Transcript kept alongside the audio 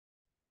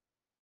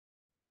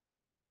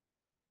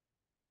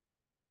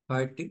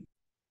Hi, T.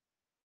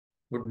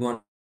 Good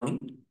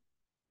morning.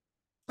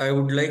 I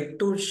would like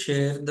to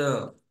share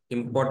the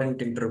important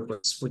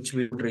intervals which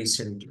we did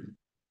recently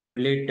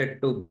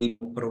related to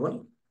BPM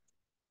approval.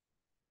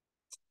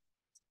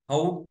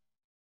 How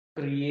to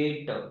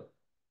create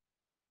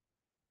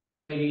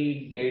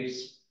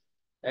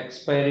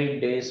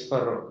expiry days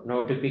for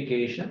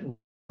notification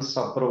once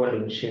approval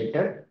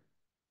initiated.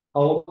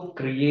 How to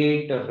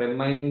create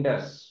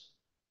reminders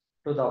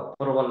to the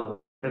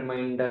approval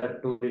reminder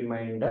to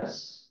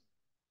reminders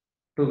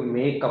to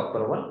make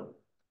approval.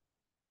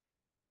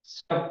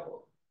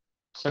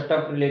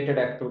 Setup related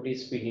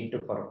activities we need to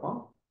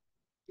perform.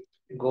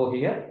 Go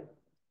here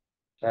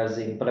as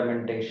the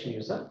implementation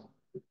user.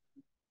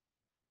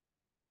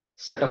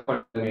 Setup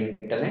and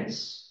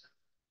maintenance.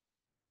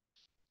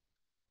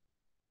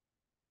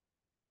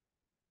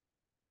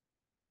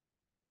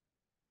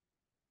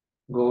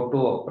 Go to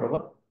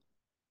approval.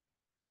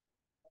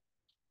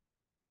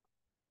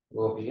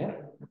 Go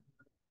here.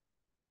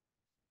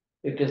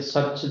 You can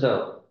search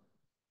the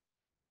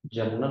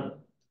journal.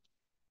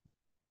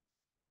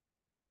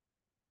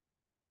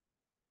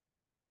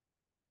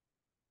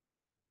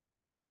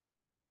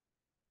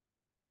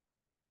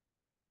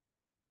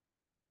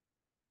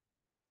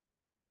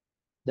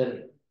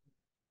 Then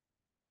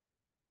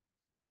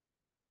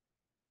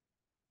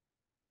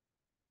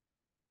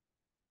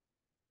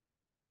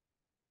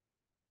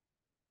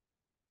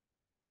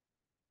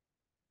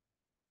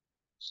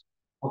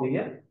over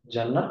here,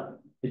 journal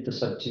with the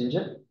search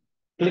engine.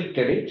 Click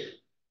edit.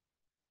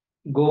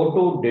 Go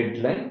to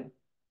deadline.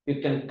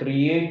 You can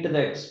create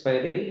the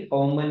expiry.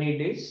 How many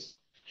days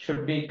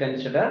should be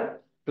considered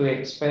to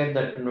expire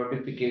that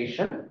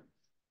notification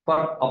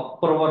for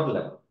approval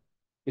level?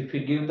 If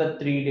you give the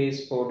 3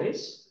 days, 4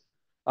 days,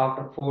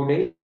 after 4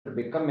 days, it will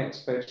become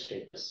expired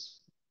status.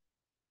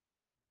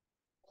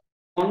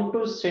 Want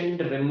to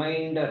send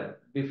reminder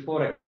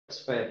before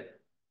expire,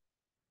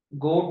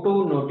 go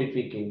to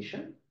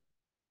notification.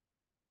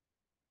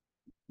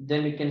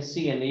 Then you can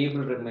see enable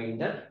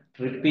reminder.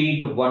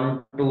 Repeat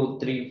 1, 2,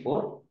 3,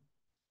 4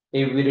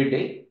 every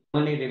day. How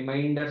many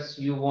reminders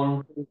you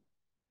want to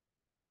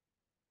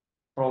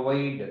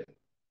provide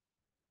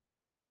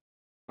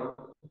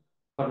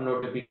for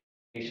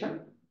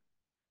notification?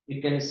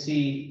 You can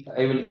see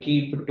I will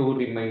keep 2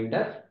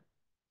 reminder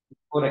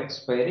for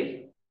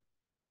expiry.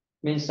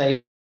 Means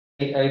I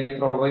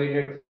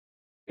provided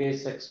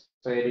days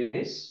expiry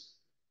days.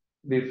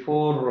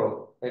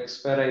 Before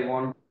expire, I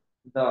want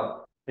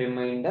the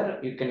reminder.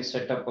 You can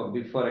set up a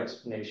before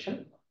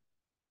explanation.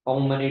 How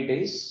many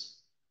days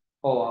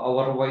or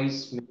hour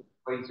wise, minute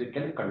wise you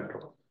can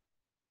control.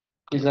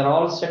 These are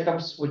all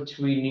setups which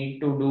we need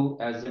to do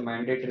as a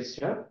mandatory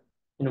step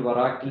in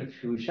Oracle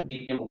Fusion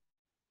BPM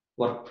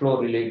workflow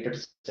related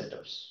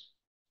setups.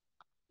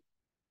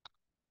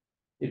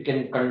 You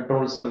can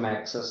control some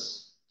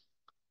access.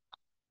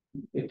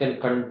 You can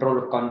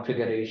control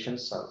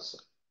configurations also.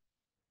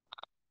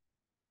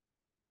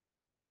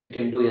 You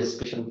can do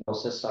execution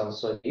process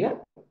also here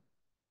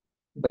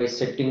by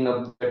setting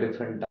up the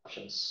different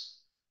options.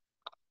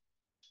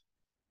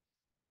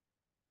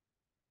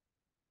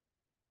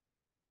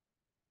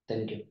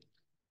 Thank you.